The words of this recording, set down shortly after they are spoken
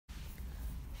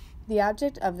The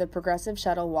object of the progressive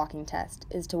shuttle walking test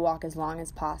is to walk as long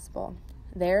as possible,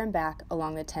 there and back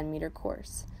along the 10-meter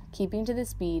course, keeping to the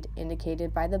speed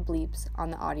indicated by the bleeps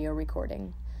on the audio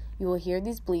recording. You will hear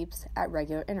these bleeps at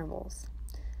regular intervals.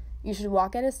 You should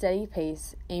walk at a steady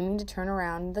pace, aiming to turn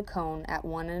around the cone at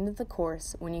one end of the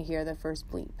course when you hear the first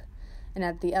bleep, and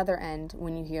at the other end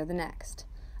when you hear the next.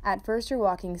 At first, your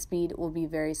walking speed will be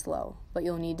very slow, but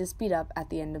you'll need to speed up at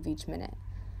the end of each minute.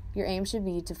 Your aim should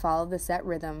be to follow the set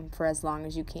rhythm for as long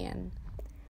as you can.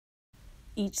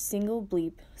 Each single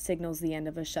bleep signals the end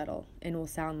of a shuttle and will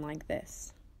sound like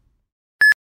this.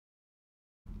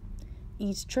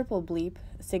 Each triple bleep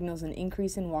signals an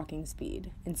increase in walking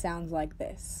speed and sounds like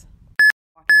this.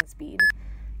 Walking speed.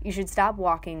 You should stop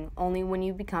walking only when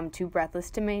you become too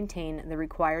breathless to maintain the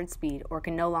required speed or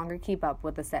can no longer keep up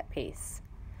with the set pace.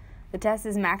 The test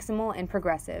is maximal and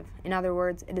progressive. In other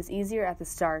words, it is easier at the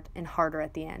start and harder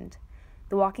at the end.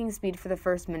 The walking speed for the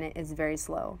first minute is very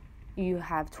slow. You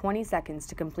have 20 seconds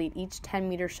to complete each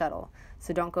 10-meter shuttle,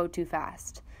 so don't go too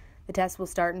fast. The test will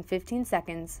start in 15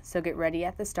 seconds, so get ready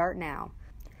at the start now.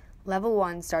 Level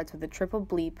 1 starts with a triple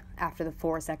bleep after the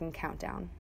 4-second countdown.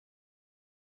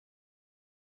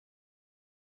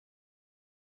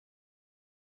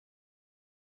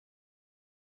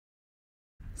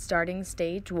 Starting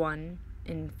stage 1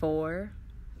 in 4,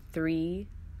 3,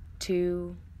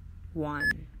 2,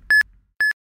 1.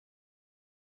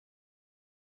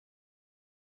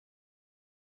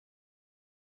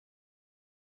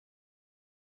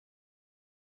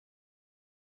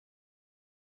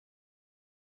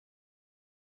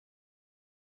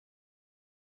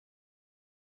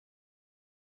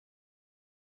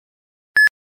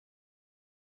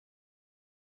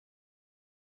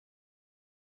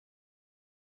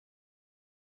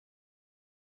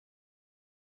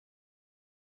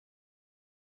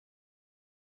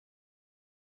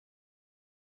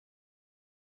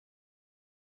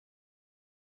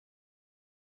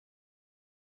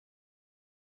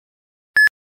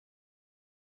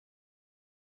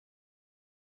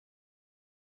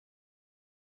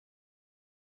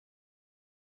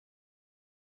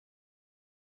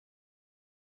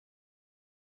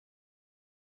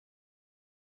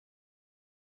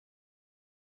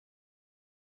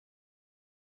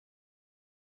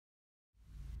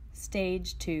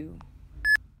 Stage 2.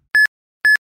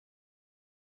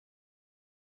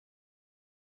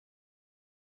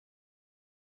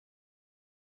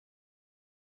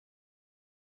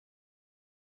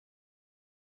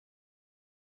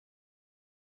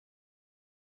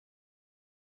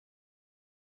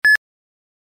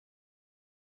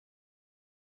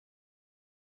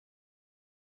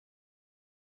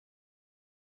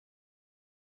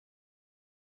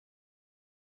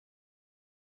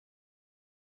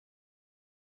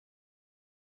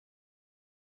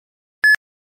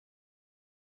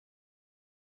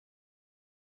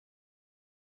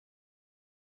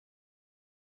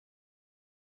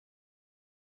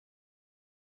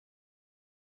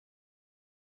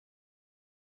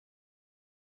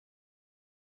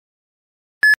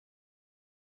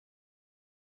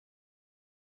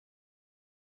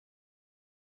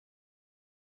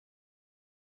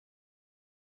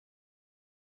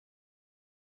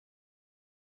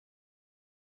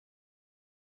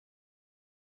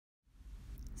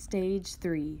 Stage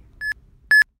 3.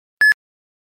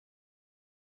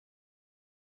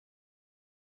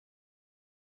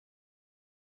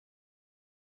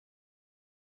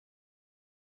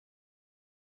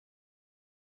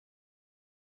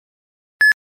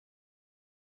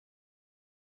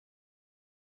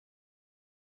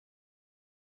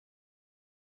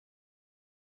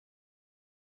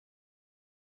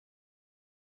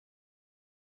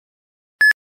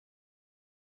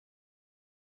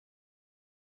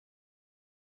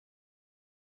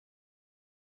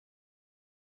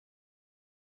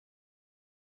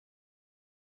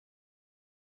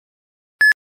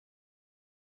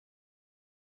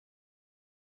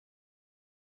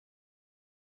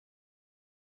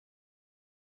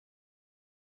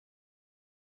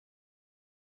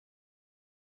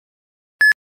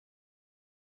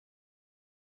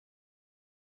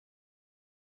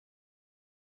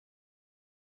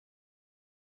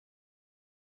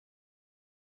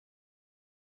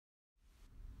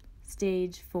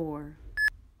 Stage 4.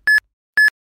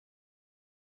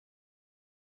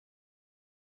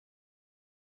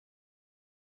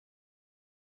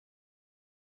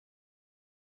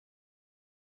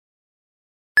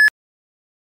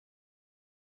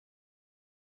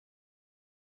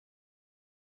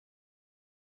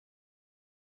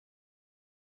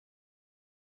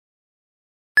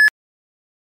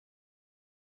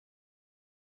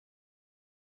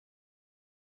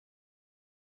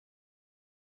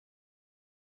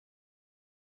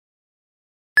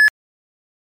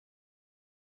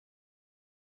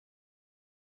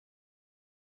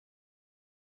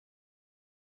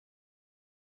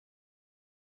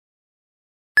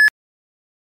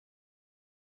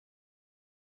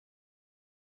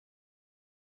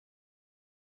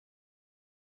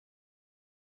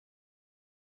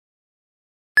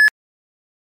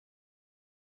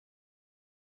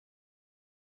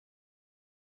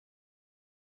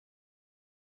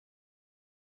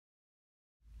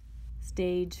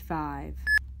 Stage 5.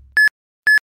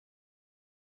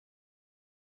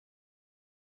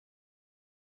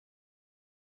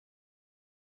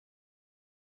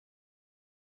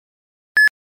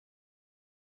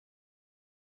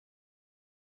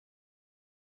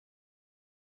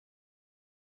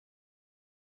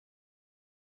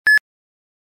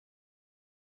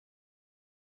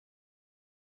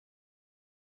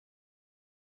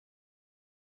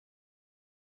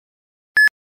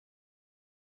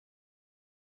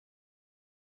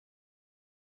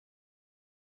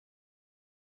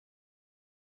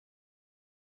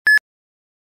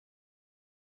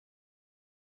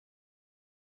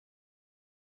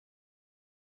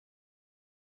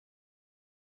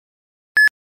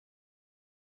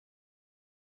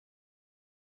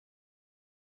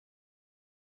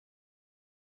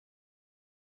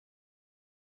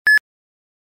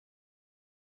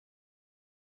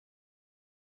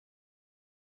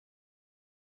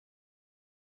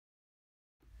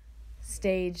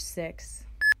 Stage 6.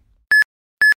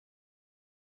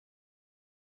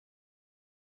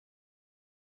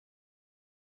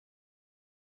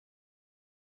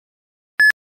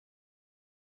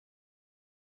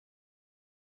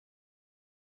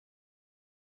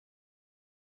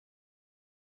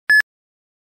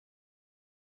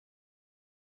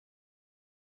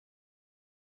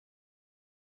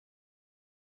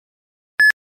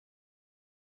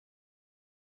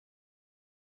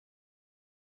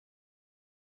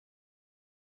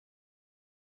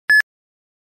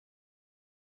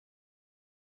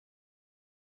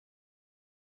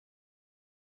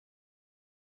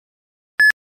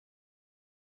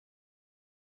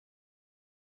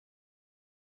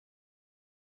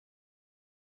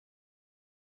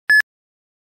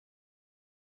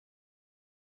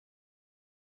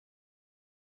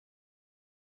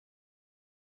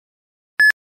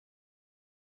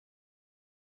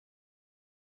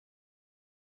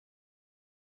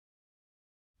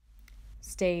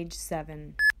 Stage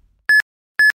 7.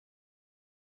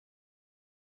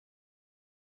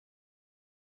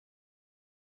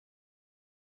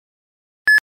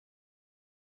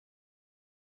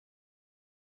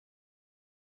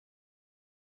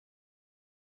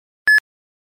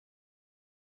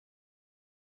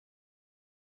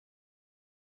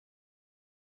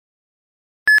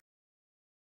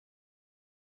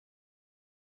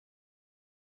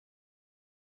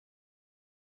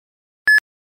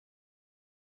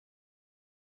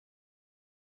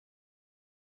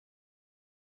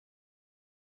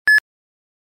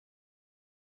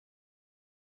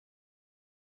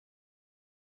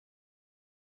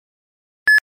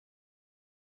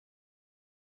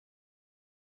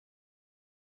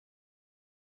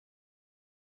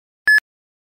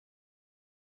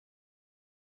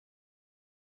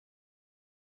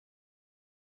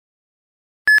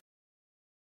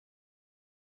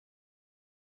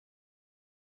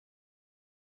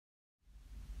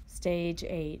 Stage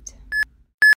 8.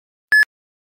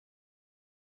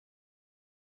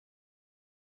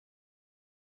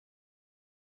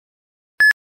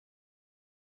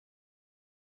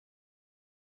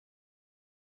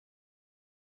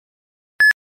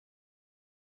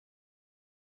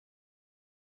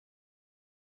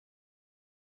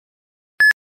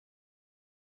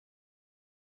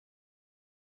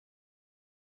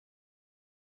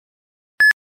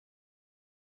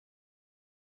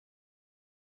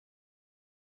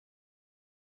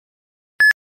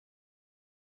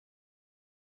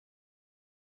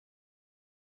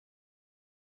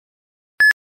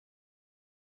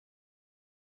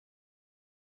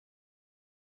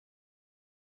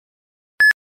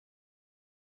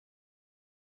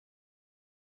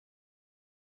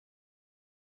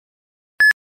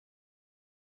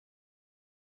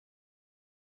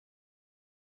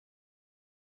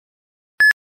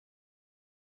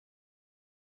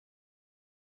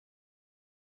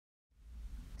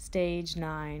 Stage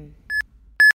 9.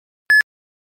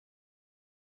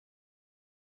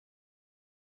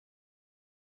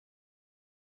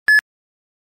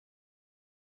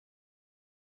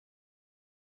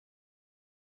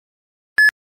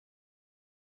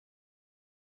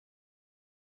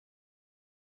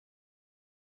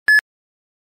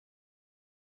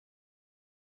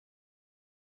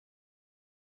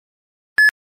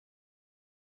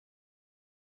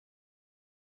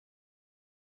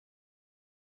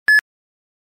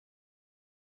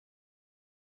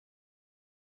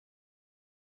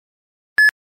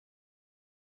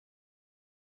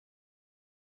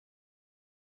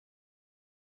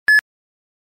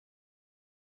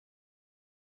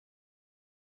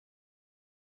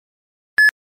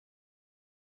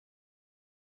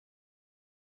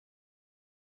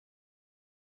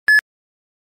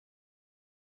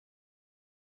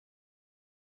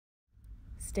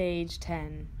 Stage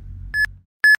 10.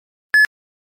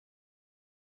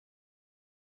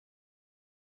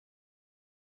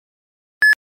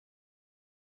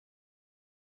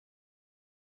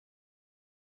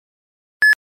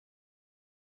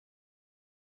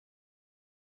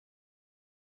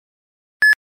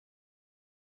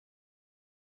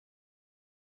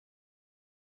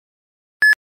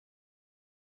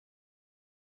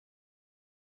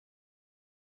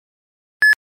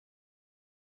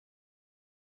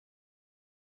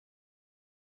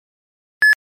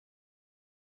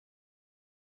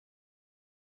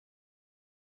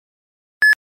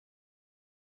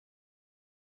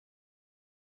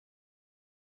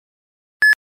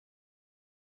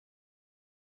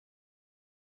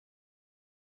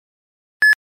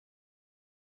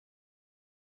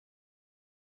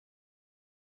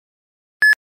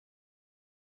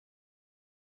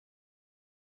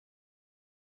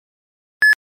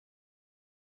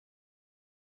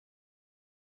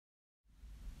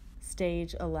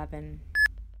 Stage 11.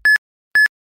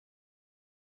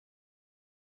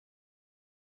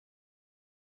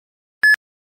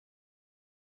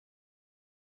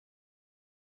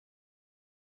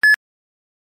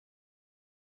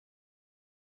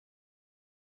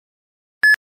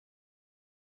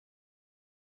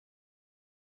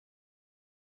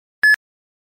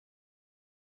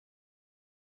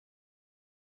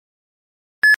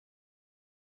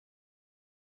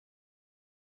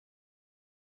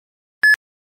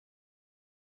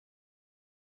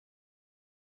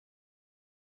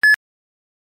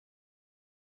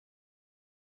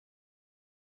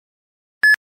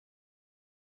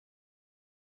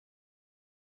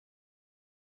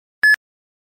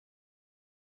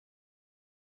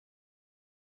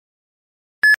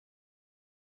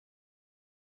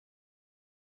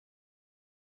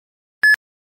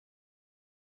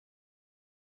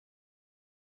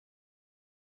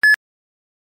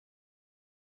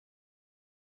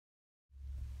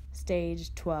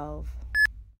 Stage 12.